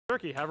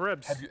Turkey, have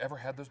ribs. Have you ever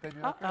had those baby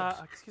back ribs?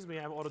 Excuse me,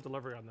 I have auto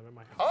delivery on them in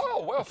my house.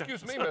 Oh, well,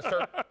 excuse me,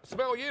 mister.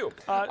 Smell you.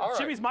 All right.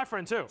 Jimmy's my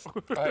friend, too.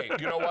 Hey,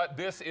 you know what?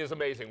 This is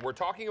amazing. We're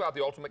talking about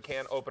the ultimate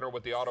can opener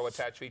with the auto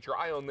attach feature.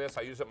 I own this.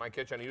 I use it in my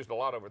kitchen. I used it a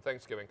lot over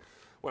Thanksgiving.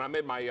 When I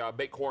made my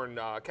baked corn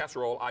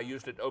casserole, I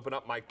used it to open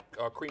up my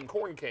cream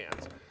corn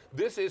cans.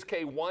 This is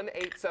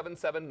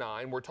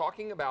K18779. We're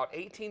talking about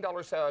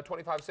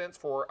 $18.25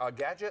 for a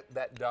gadget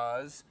that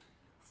does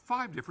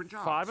 5 different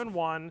jobs. 5 in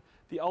 1,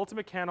 the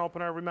ultimate can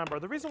opener. Remember,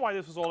 the reason why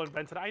this was all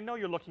invented, I know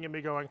you're looking at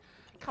me going,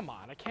 come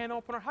on, a can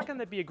opener, how can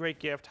that be a great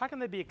gift? How can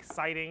that be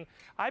exciting?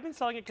 I've been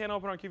selling a can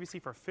opener on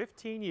QVC for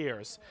 15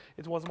 years.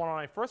 It was one of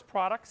my first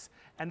products,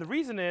 and the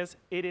reason is,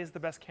 it is the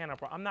best can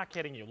opener. I'm not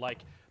kidding you. Like,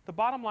 the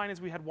bottom line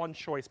is we had one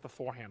choice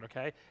beforehand,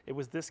 okay? It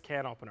was this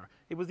can opener.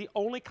 It was the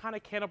only kind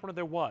of can opener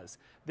there was.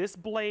 This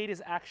blade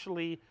is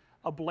actually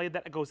a blade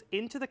that goes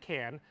into the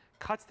can,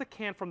 cuts the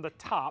can from the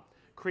top,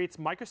 creates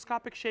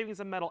microscopic shavings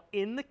of metal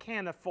in the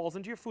can that falls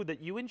into your food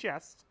that you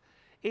ingest.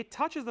 It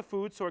touches the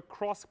food so it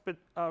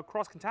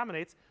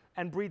cross-contaminates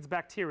and breeds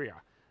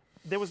bacteria.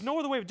 There was no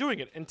other way of doing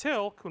it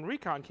until Kuhn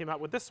Rikon came out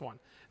with this one.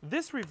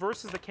 This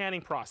reverses the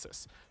canning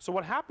process. So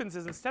what happens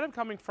is instead of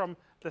coming from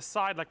the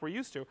side like we're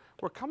used to,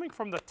 we're coming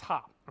from the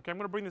top. Okay, I'm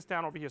going to bring this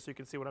down over here so you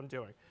can see what I'm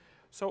doing.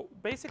 So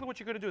basically what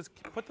you're going to do is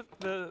put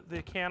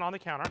the can on the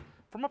counter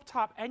from up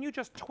top and you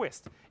just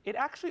twist. It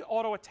actually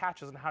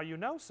auto-attaches, and how you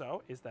know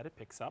so is that it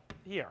picks up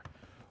here.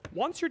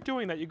 Once you're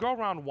doing that, you go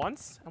around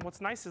once, and what's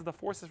nice is the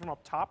force is from up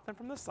top than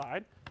from the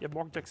side. You have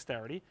more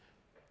dexterity.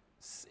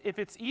 If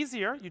it's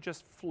easier, you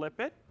just flip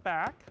it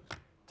back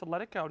to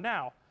let it go.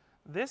 Now,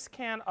 this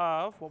can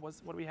of, what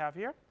do we have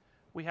here?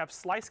 We have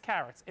sliced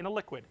carrots in a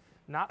liquid.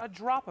 Not a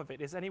drop of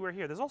it is anywhere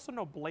here. There's also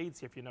no blades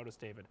here, if you notice,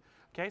 David.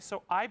 Okay,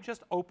 so I've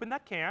just opened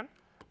that can.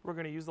 We're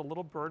going to use the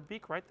little bird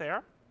beak right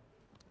there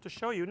to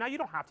show you. Now, you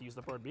don't have to use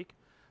the bird beak,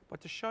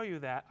 but to show you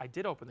that I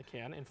did open the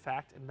can. In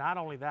fact, not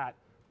only that,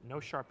 no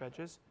sharp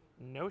edges,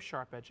 no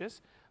sharp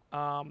edges.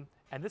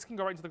 And this can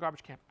go right into the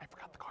garbage can. I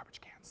forgot the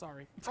garbage can,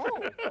 sorry.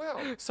 Oh,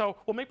 well. So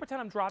we'll make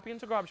pretend I'm dropping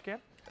into the garbage can.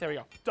 There we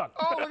go, done.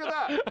 Oh, look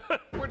at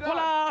that. We're done.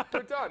 Voila!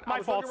 We're done. My I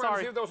was fault, looking around to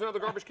sorry. see if there was another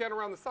garbage can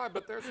around the side,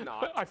 but there's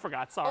not. I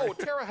forgot, sorry. Oh,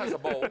 Tara has a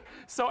bowl.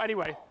 So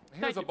anyway,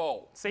 Here's a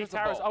bowl. See,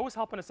 Tara's always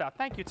helping us out.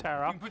 Thank you,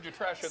 Tara. You can put your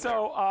trash in there.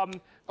 So,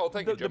 oh,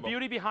 thank you, Jimbo. The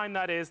beauty behind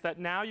that is that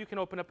now you can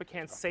open up a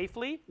can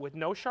safely with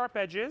no sharp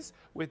edges,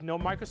 with no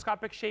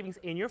microscopic shavings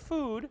in your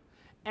food,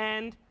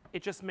 and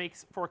it just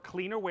makes for a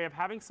cleaner way of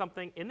having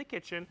something in the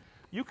kitchen.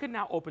 You can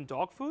now open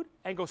dog food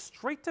and go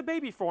straight to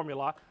baby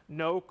formula,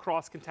 no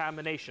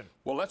cross-contamination.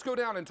 Well, let's go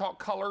down and talk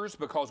colors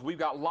because we've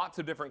got lots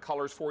of different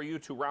colors for you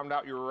to round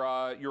out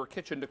your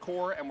kitchen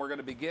decor, and we're going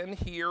to begin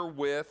here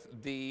with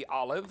the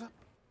olive.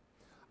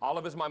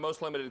 Olive is my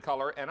most limited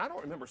color, and I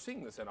don't remember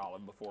seeing this in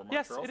olive before, Mark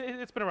Yes, Charles.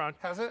 it's been around.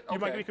 Has it? You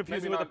might be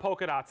confusing with the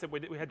polka dots.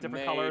 We had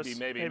different colors.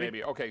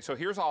 Maybe. Okay, so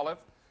here's olive.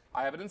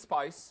 I have it in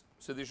spice,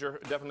 so these are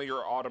definitely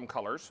your autumn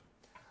colors.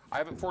 I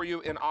have it for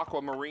you in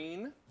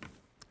aquamarine.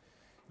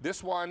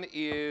 This one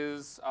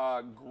is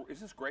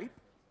this grape?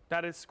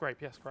 That is grape,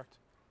 yes, correct.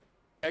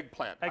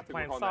 Eggplant.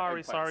 Eggplant,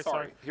 sorry.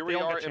 Here we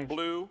are in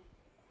blue,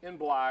 in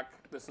black.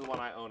 This is the one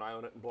I own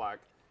it in black.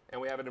 And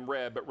we have it in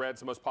red, but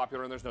red's the most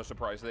popular, and there's no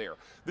surprise there.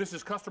 This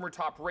is customer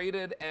top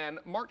rated, and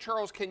Mark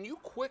Charles, can you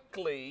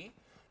quickly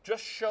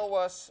just show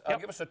us,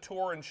 give us a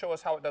tour and show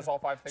us how it does all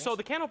 5 things? So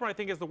the can opener, I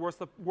think, is worth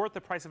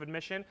the price of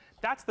admission.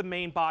 That's the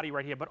main body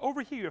right here, but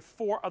over here you have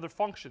 4 other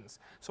functions.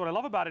 So what I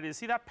love about it is,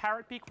 see that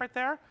parrot beak right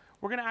there?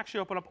 We're gonna actually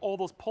open up all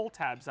those pull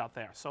tabs out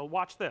there. So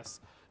watch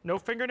this. No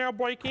fingernail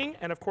breaking,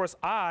 and of course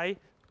I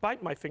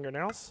bite my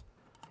fingernails.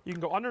 You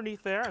can go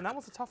underneath there, and that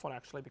was a tough one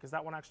actually, because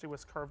that one actually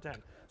was curved in.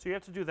 So you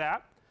have to do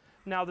that.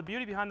 Now the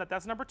beauty behind that,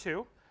 that's number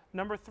 2.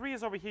 Number 3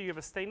 is over here, you have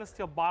a stainless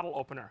steel bottle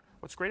opener.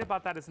 What's great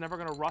about that is it's never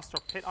gonna rust or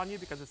pit on you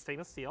because it's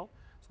stainless steel.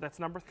 So that's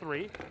number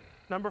 3.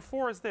 Number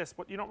 4 is this.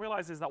 What you don't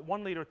realize is that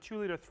 1 liter, 2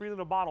 liter, 3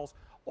 liter bottles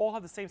all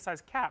have the same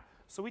size cap.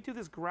 So we do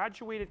this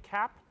graduated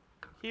cap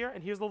here,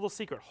 and here's the little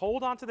secret.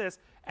 Hold on to this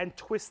and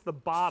twist the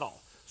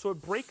bottle. So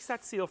it breaks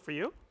that seal for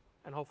you,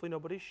 and hopefully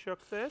nobody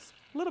shook this.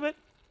 A little bit.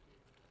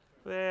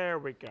 There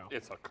we go.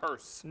 It's a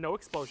curse. No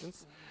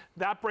explosions.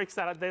 That breaks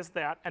that, there's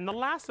that. And the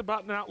last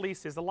but not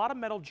least is a lot of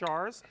metal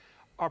jars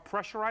are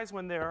pressurized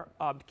when they're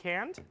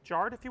canned,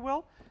 jarred, if you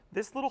will.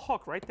 This little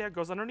hook right there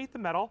goes underneath the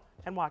metal,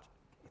 and watch,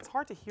 it's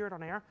hard to hear it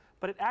on air,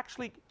 but it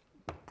actually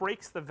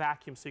breaks the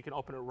vacuum so you can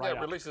open it right up.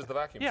 Yeah, it releases the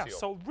vacuum seal. Yeah,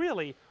 so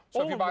really,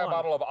 so if you buy a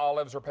bottle of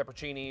olives or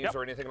pepperoncinis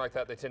or anything like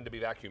that, they tend to be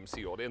vacuum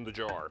sealed in the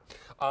jar.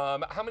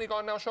 How many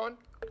gone now, Sean?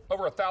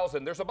 Over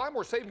 1,000. There's a buy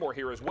more, save more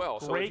here as well.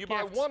 So if you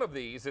buy one of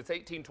these, it's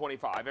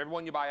 $18.25.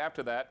 Everyone you buy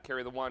after that,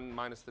 carry the 1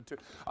 minus the 2.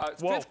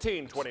 It's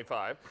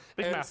 $15.25.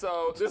 And math.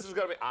 So this is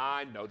going to be,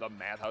 I know the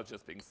math, I was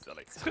just being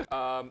silly.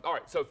 All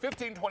right, so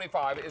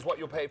 $15.25 is what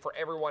you'll pay for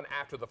everyone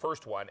after the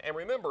first one. And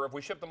remember, if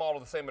we ship them all to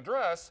the same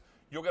address,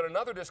 you'll get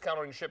another discount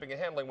on your shipping and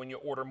handling when you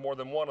order more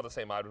than one of the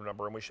same item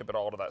number, and we ship it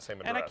all to that same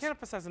address. And I can't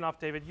emphasize enough,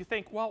 David. You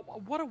think, well,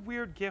 what a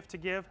weird gift to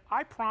give.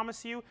 I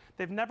promise you,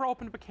 they've never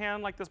opened up a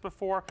can like this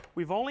before.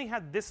 We've only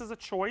had that this is a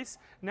choice,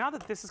 now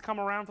that this has come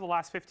around for the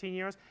last 15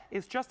 years,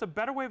 it's just a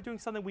better way of doing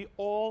something we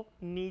all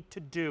need to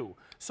do.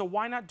 So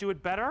why not do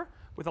it better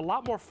with a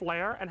lot more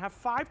flair and have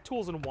 5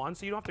 tools in one,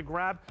 so you don't have to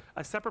grab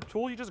a separate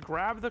tool. You just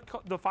grab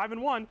the 5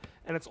 in one,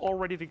 and it's all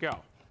ready to go.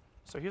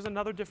 So here's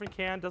another different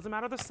can. Doesn't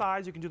matter the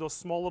size. You can do those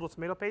small little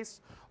tomato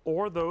pastes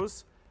or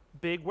those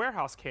big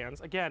warehouse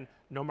cans. Again,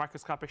 no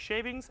microscopic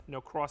shavings,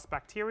 no cross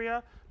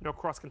bacteria, no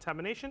cross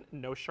contamination,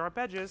 no sharp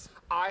edges.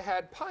 I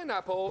had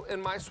pineapple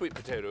in my sweet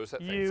potatoes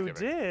at Thanksgiving. You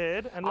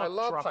did, and look, I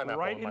love drop pineapple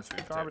right in my into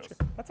sweet the garbage.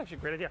 potatoes. That's actually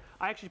a great idea.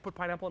 I actually put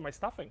pineapple in my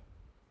stuffing.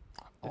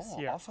 This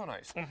year. Also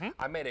nice.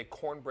 I made a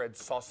cornbread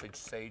sausage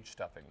sage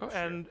stuffing this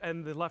year.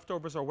 And the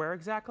leftovers are where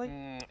exactly?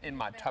 In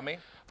my tummy.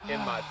 In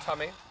my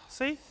tummy.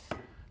 See?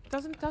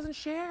 Doesn't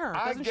share.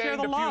 I Doesn't share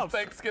the gained a love. few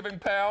Thanksgiving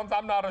pounds.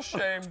 I'm not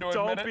ashamed to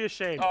admit it. Don't be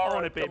ashamed. All Own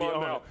right, it, baby. come on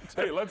Own now. it.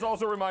 Hey, let's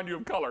also remind you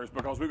of colors,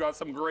 because we've got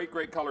some great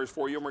colors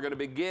for you, and we're going to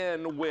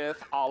begin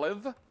with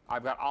olive.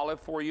 I've got olive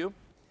for you.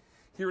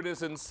 Here it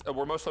is in,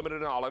 we're most limited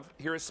in olive.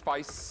 Here is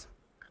spice.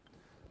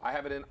 I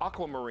have it in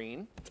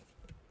aquamarine.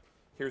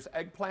 Here's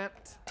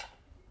eggplant,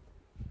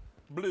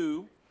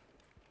 blue,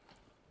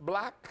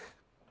 black,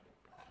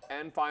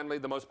 and finally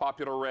the most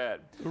popular red.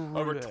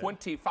 Over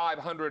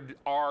 2,500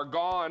 are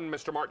gone,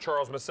 Mr. Mark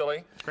Charles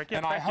Masilli.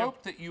 And I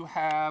hope that you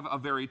have a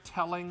very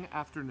telling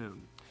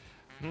afternoon.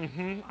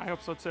 I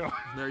hope so too.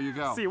 There you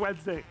go. See you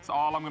Wednesday. That's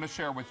all I'm going to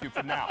share with you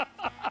for now.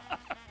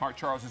 Mark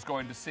Charles is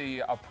going to see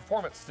a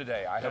performance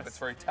today. I hope it's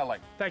very telling.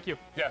 Thank you.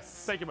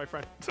 Yes. Thank you, my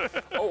friend.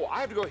 Oh,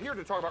 I have to go here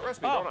to talk about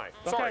recipe, don't I?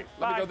 Okay. Sorry.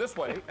 Let me Bye. go this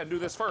way and do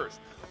this first.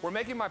 We're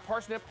making my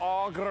parsnip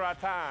au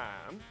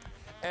gratin,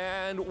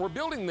 and we're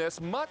building this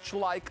much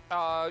like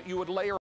you would layer